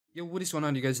Yo, what is going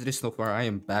on, you guys? It is SnowFlower. I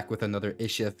am back with another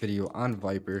HCF video on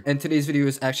Viper, and today's video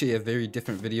is actually a very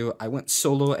different video. I went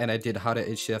solo and I did how to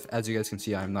HCF. As you guys can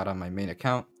see, I'm not on my main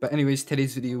account, but anyways,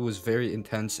 today's video was very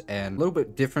intense and a little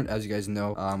bit different. As you guys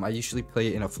know, I usually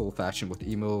play in a full fashion with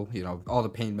emo, all the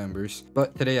pain members,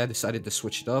 but today I decided to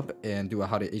switch it up and do a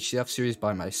how to HCF series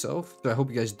by myself. So I hope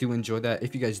you guys do enjoy that.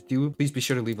 If you guys do, please be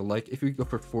sure to leave a like. If we go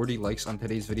for 40 likes on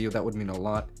today's video, that would mean a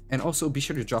lot. And also be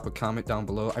sure to drop a comment down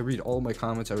below. I read all my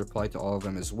comments, I reply to all of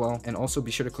them as well, and also be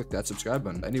sure to click that subscribe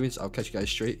button. Anyways, I'll catch you guys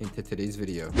straight into today's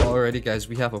video. Alrighty guys,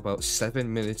 we have about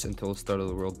 7 minutes until Start of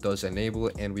the World does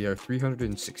enable, and we are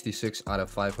 366 out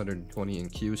of 520 in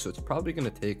queue, so it's probably going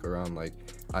to take around, like,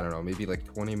 I don't know, maybe like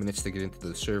 20 minutes to get into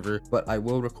the server. But I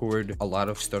will record a lot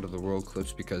of Start of the World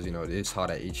clips because, it is hot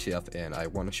at HCF and I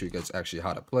want to show you guys actually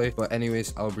how to play. But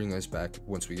anyways, I'll bring guys back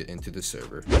once we get into the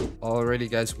server. Alrighty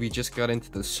guys, we just got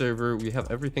into the server. We have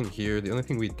everything here. The only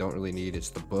thing we don't really need is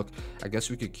the book. I guess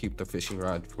we could keep the fishing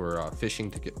rod for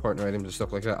fishing to get partner items and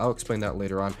stuff like that. I'll explain that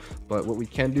later on. But what we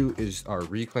can do is our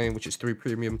reclaim, which is 3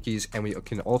 premium keys, and we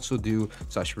can also do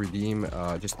 / redeem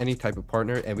just any type of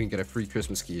partner, and we can get a free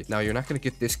Christmas key. Now, you're not going to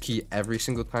get this key every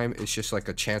single time. It's just like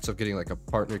a chance of getting like a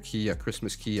partner key, a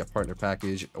Christmas key, a partner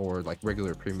package, or like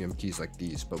regular premium keys like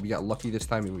these. But we got lucky this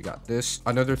time and we got this.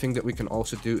 Another thing that we can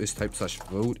also do is type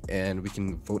 / vote, and we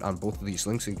can vote on both of these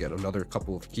links and get another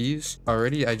couple of keys.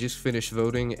 Already, I just finished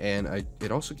voting, and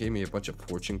it also gave me a bunch of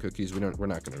fortune cookies. We're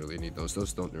not going to really need those.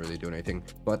 Those don't really do anything.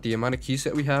 But the amount of keys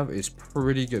that we have is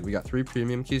pretty good. We got 3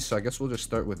 premium keys, so I guess we'll just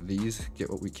start with these,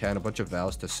 get what we can, a bunch of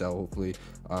vows to sell, hopefully.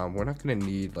 We're not going to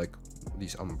need like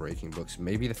these unbreaking books.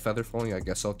 Maybe the feather falling, I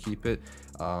guess I'll keep it.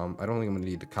 I don't think I'm gonna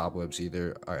need the cobwebs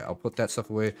either. All right, I'll put that stuff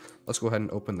away. Let's go ahead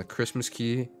and open the Christmas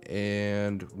key,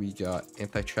 and we got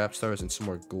anti-trap stars and some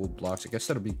more gold blocks. I guess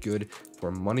that'll be good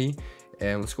for money.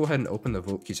 And let's go ahead and open the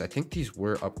vote keys. I think these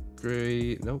were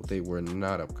upgrade. No, they were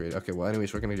not upgraded. Okay, well,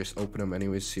 anyways, we're gonna just open them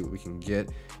anyways, see what we can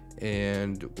get.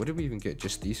 And what did we even get?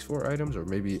 Just these 4 items, or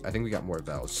maybe I think we got more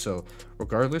vows. So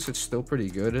regardless, it's still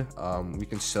pretty good. We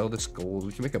can sell this gold.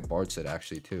 We can make a bard set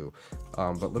actually too.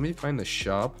 But let me find the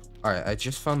shop. All right, I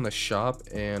just found the shop,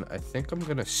 and I think I'm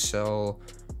gonna sell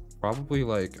probably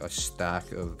like a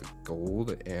stack of the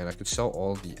gold, and I could sell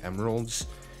all the emeralds.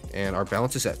 And our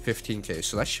balance is at 15k,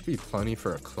 so that should be plenty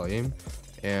for a claim.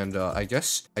 And I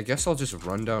guess I'll just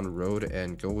run down the road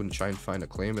and go and try and find a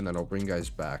claim, and then I'll bring guys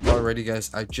back. Alrighty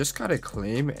guys, I just got a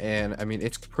claim, and I mean,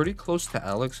 it's pretty close to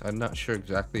Alex. I'm not sure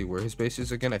exactly where his base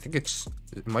is again. I think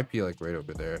it might be like right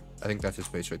over there. I think that's his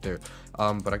base right there.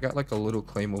 But I got like a little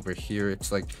claim over here.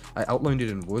 It's like I outlined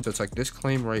it in wood, so it's like this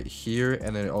claim right here,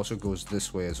 and then it also goes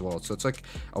this way as well. So it's like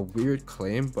a weird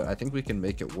claim, but I think we can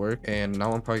make it work. And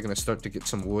now I'm probably gonna start to get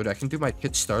some wood. I can do my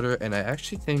kit starter, and I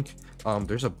actually think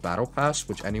there's a battle pass,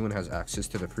 which anyone has access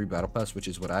to the free battle pass, which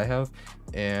is what I have.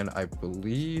 And I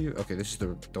believe, okay, this is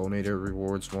the donator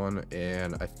rewards one,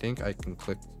 and I think I can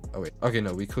click, oh wait, okay,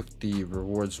 no, we clicked the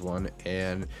rewards one,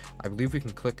 and I believe we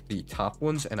can click the top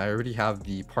ones, and I already have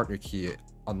the partner key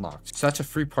unlocked. So that's a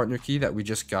free partner key that we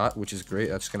just got, which is great.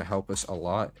 That's going to help us a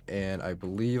lot. And I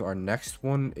believe our next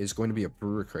one is going to be a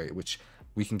brewer crate, which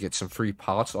we can get some free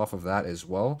pots off of that as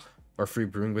well, or free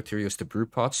brewing materials to brew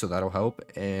pots, so that'll help.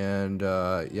 And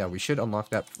yeah, we should unlock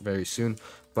that very soon.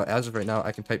 But as of right now,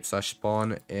 I can type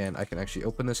 /spawn, and I can actually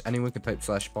open this. Anyone can type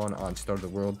 /spawn on Start of the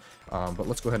World. But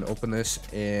let's go ahead and open this.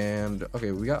 And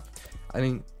okay, we got, I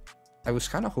think I was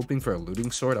kind of hoping for a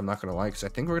looting sword, I'm not gonna lie, because I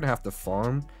think we're gonna have to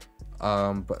farm.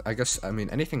 But I guess, I mean,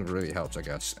 anything really helps, I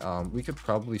guess. We could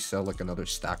probably sell like another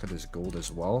stack of this gold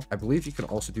as well. I believe you can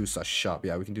also do /shop.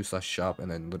 Yeah, we can do /shop and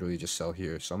then literally just sell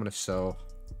here. So I'm gonna sell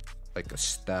like a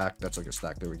stack. That's like a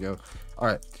stack. There we go. All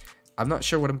right, I'm not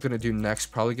sure what I'm gonna do next.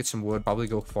 Probably get some wood, probably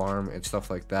go farm and stuff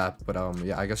like that. But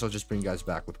yeah, I guess I'll just bring you guys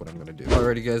back with what I'm gonna do.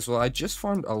 Alrighty guys, well, I just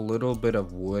farmed a little bit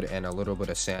of wood and a little bit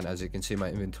of sand, as you can see in my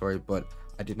inventory, but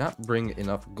I did not bring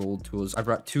enough gold tools. I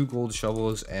brought 2 gold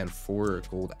shovels and 4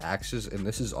 gold axes, and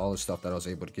this is all the stuff that I was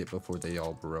able to get before they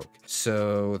all broke.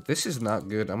 So this is not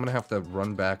good. I'm gonna have to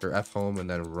run back, or F home, and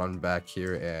then run back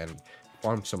here and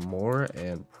farm some more,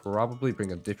 and probably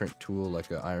bring a different tool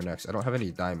like an iron axe. I don't have any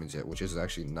diamonds yet, which is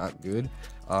actually not good.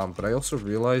 But I also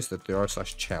realized that there are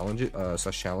such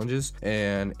challenges,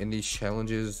 and in these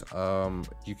challenges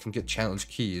you can get challenge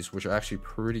keys, which are actually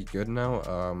pretty good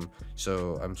now.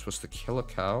 So I'm supposed to kill a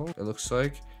cow, it looks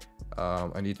like.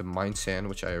 I need to mine sand,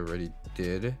 which I already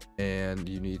did, and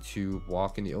you need to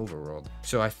walk in the overworld.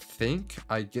 So I think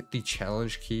I get the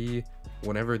challenge key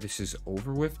whenever this is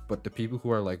over with, but the people who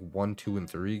are like 1, 2, and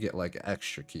 3 get like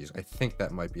extra keys. I think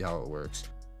that might be how it works.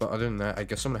 But other than that, I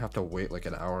guess I'm gonna have to wait like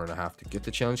an hour and a half to get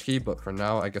the challenge key. But for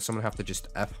now, I guess I'm gonna have to just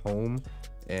F home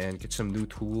and get some new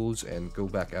tools and go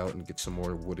back out and get some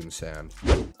more wood and sand.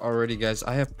 Alrighty guys,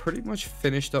 I have pretty much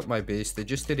finished up my base. They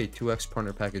just did a 2x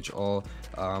partner package all.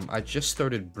 I just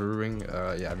started brewing.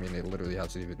 Yeah, I mean, it literally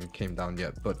hasn't even came down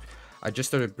yet, but I just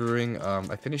started brewing.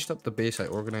 I finished up the base, I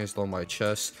organized all my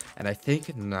chests, and I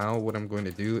think now what I'm going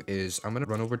to do is I'm going to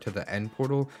run over to the end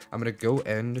portal. I'm going to go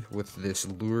end with this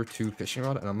lure 2 fishing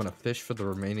rod, and I'm going to fish for the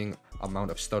remaining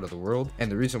amount of stud of the world.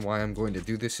 And the reason why I'm going to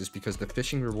do this is because the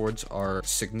fishing rewards are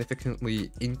significantly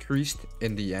increased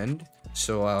in the end.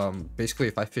 So basically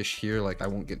if I fish here, like I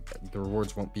won't get, the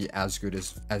rewards won't be as good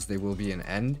as they will be in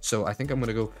end. So I think I'm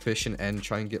gonna go fish in end,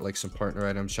 try and get like some partner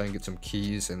items, try and get some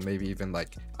keys, and maybe even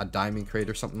like a diamond crate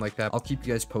or something like that. I'll keep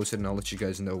you guys posted and I'll let you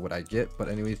guys know what I get. But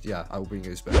anyways, yeah, I will bring you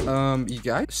guys back. You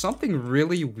guys, something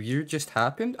really weird just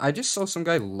happened. I just saw some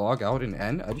guy log out in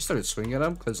end. I just started swinging at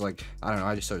him because, like, I don't know,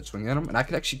 I just started swinging at him and I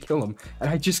could actually kill him, and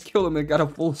I just killed him and got a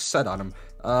full set on him.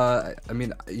 I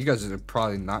mean, you guys are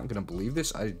probably not gonna believe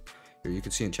this. Here, you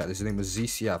can see in chat, his name was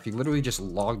ZCF. He literally just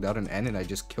logged out an end and I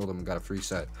just killed him and got a free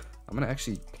set. I'm gonna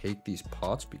actually take these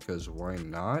pots because why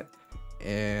not?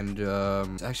 And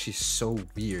it's actually so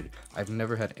weird. I've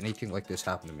never had anything like this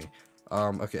happen to me.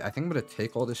 Okay, I think I'm gonna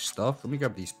take all this stuff. Let me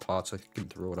grab these pots so I can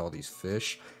throw out all these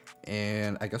fish.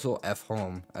 And I guess I'll F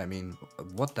home. I mean,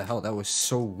 what the hell? That was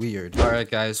so weird. Alright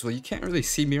guys, well you can't really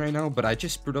see me right now, but I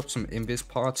just brewed up some invis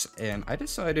pots and I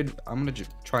decided I'm gonna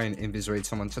try and invis raid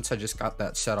someone since I just got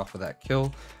that set off of that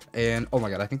kill. And oh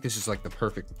my god, I think this is like the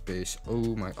perfect base.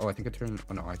 Oh I think I turned,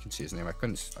 oh no, I can see his name. I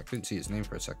couldn't see his name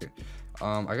for a second.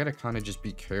 I gotta kind of just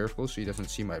be careful so he doesn't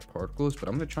see my particles, but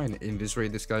I'm gonna try and invis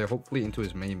raid this guy, hopefully into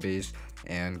his main base,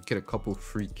 and get a couple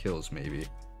free kills maybe.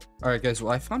 Alright guys,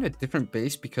 well I found a different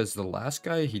base because the last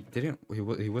guy, he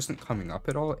wasn't coming up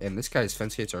at all, and this guy's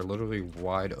fence gates are literally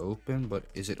wide open, but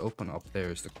is it open up there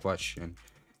is the question.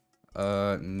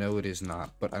 No it is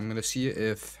not, but I'm gonna see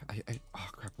if oh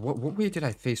crap, what way did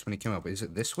I face when he came up? Is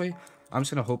it this way? I'm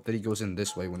just gonna hope that he goes in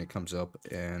this way when it comes up,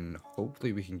 and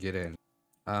hopefully we can get in.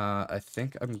 I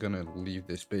think I'm gonna leave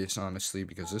this base honestly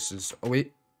because this is, oh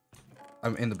wait,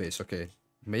 I'm in the base. Okay,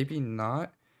 maybe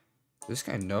not. This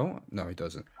guy, no he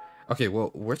doesn't. Okay,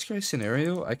 well, worst case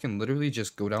scenario, I can literally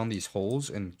just go down these holes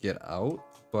and get out,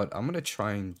 but I'm gonna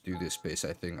try and do this base.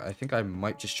 I think I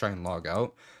might just try and log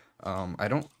out. I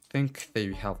don't think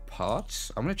they have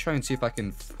pots. I'm gonna try and see if I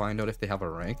can find out if they have a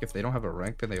rank. If they don't have a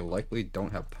rank, then they likely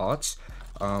don't have pots.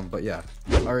 But yeah.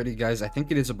 Alrighty guys, I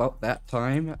think it is about that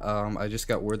time. I just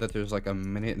got word that there's like a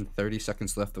minute and 30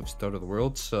 seconds left of Start of the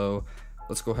World, so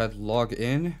let's go ahead, log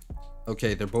in.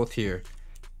 Okay, they're both here.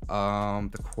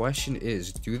 The question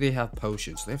is, do they have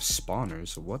potions? They have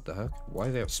spawners. What the heck? Why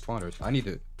do they have spawners? I need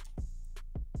to,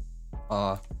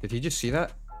 did he just see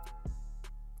that?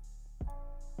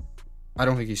 I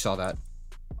don't think he saw that.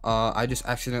 I just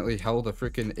accidentally held a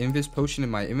freaking invis potion in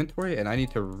my inventory, and I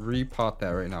need to repot that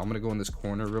right now. I'm gonna go in this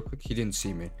corner real quick. He didn't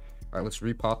see me. All right, let's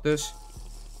repot this.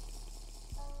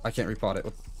 I can't repot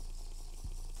it.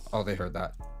 Oh, they heard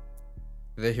that.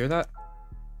 Did they hear that?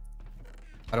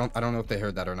 I don't know if they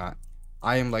heard that or not.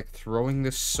 I am like throwing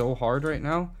this so hard right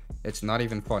now. It's not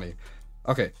even funny.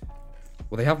 Okay.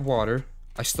 Well, they have water.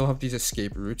 I still have these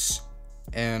escape routes.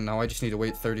 And now I just need to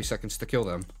wait 30 seconds to kill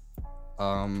them.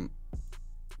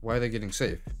 Why are they getting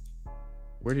safe?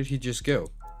 Where did he just go?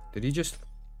 Did he just...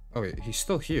 Oh wait, he's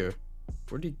still here.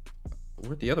 Where'd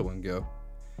the other one go?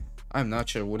 I'm not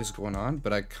sure what is going on,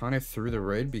 but I kind of threw the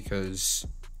raid because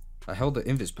I held the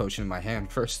invis potion in my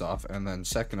hand first off, and then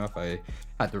second off, I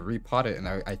had to repot it, and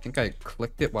I think I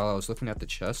clicked it while I was looking at the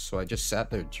chest, so I just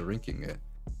sat there drinking it.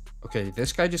 Okay,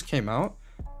 this guy just came out.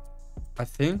 I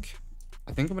think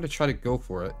I'm gonna try to go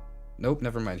for it. Nope,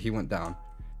 never mind, he went down.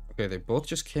 Okay, they both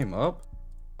just came up.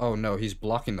 Oh no, he's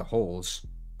blocking the holes.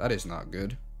 That is not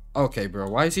good. Okay, bro,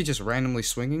 why is he just randomly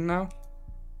swinging now?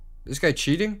 This guy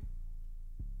cheating?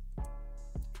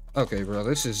 Okay, bro,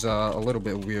 this is a little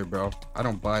bit weird, bro. I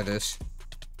don't buy this.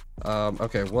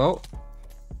 Okay, well,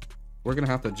 we're gonna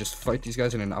have to just fight these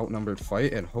guys in an outnumbered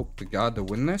fight and hope to God to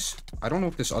win this. I don't know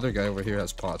if this other guy over here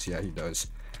has pots. Yeah, he does.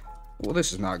 Well,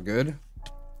 this is not good.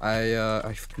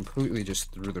 I completely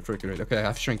just threw the freaking raid. Okay, I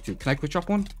have strength 2. Can I quick drop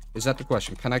one? Is that the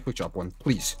question? Can I quick drop one?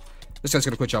 Please. This guy's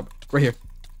gonna quick drop. Right here.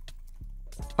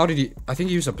 How did he... I think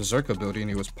he used a berserk ability and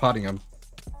he was potting him.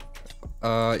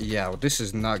 Yeah, well, this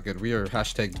is not good. We are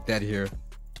hashtag dead here.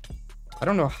 I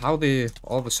don't know how they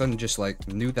all of a sudden just like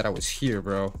knew that I was here,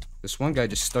 bro. This one guy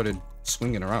just started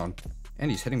swinging around.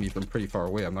 And he's hitting me from pretty far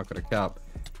away. I'm not gonna cap.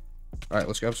 Alright,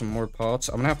 let's grab some more pots.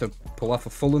 I'm gonna have to pull off a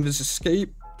full invis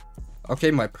escape.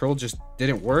 Okay, my pearl just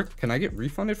didn't work. Can I get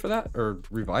refunded for that or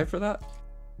revived for that?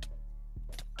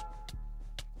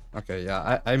 Okay,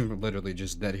 yeah, I'm literally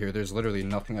just dead here. There's literally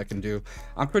nothing I can do.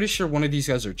 I'm pretty sure one of these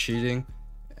guys are cheating,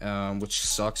 which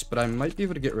sucks, but I might be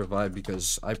able to get revived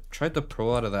because I tried to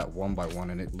pro out of that 1x1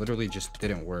 and it literally just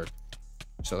didn't work.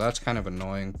 So that's kind of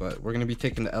annoying, but we're going to be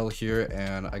taking the L here,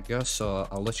 and I guess I'll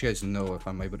let you guys know if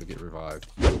I'm able to get revived.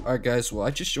 Alright guys, well I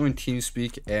just joined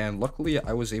TeamSpeak, and luckily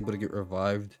I was able to get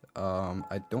revived.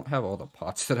 I don't have all the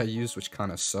pots that I used, which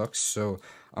kind of sucks, so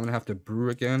I'm going to have to brew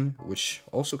again, which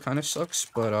also kind of sucks,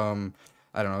 but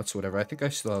I don't know, it's whatever. I think I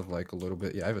still have like a little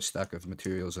bit, yeah, I have a stack of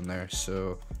materials in there,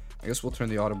 so I guess we'll turn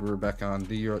the auto brewer back on.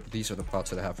 These are the pots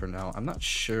that I have for now. I'm not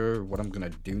sure what I'm gonna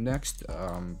do next,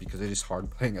 because it is hard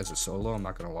playing as a solo, I'm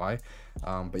not gonna lie.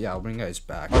 But yeah, I'll bring you guys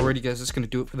back. Alrighty guys, that's gonna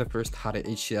do it for the first How to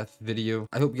HCF video.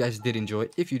 I hope you guys did enjoy.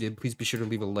 If you did, please be sure to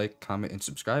leave a like, comment, and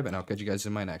subscribe, and I'll catch you guys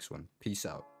in my next one. Peace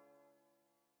out.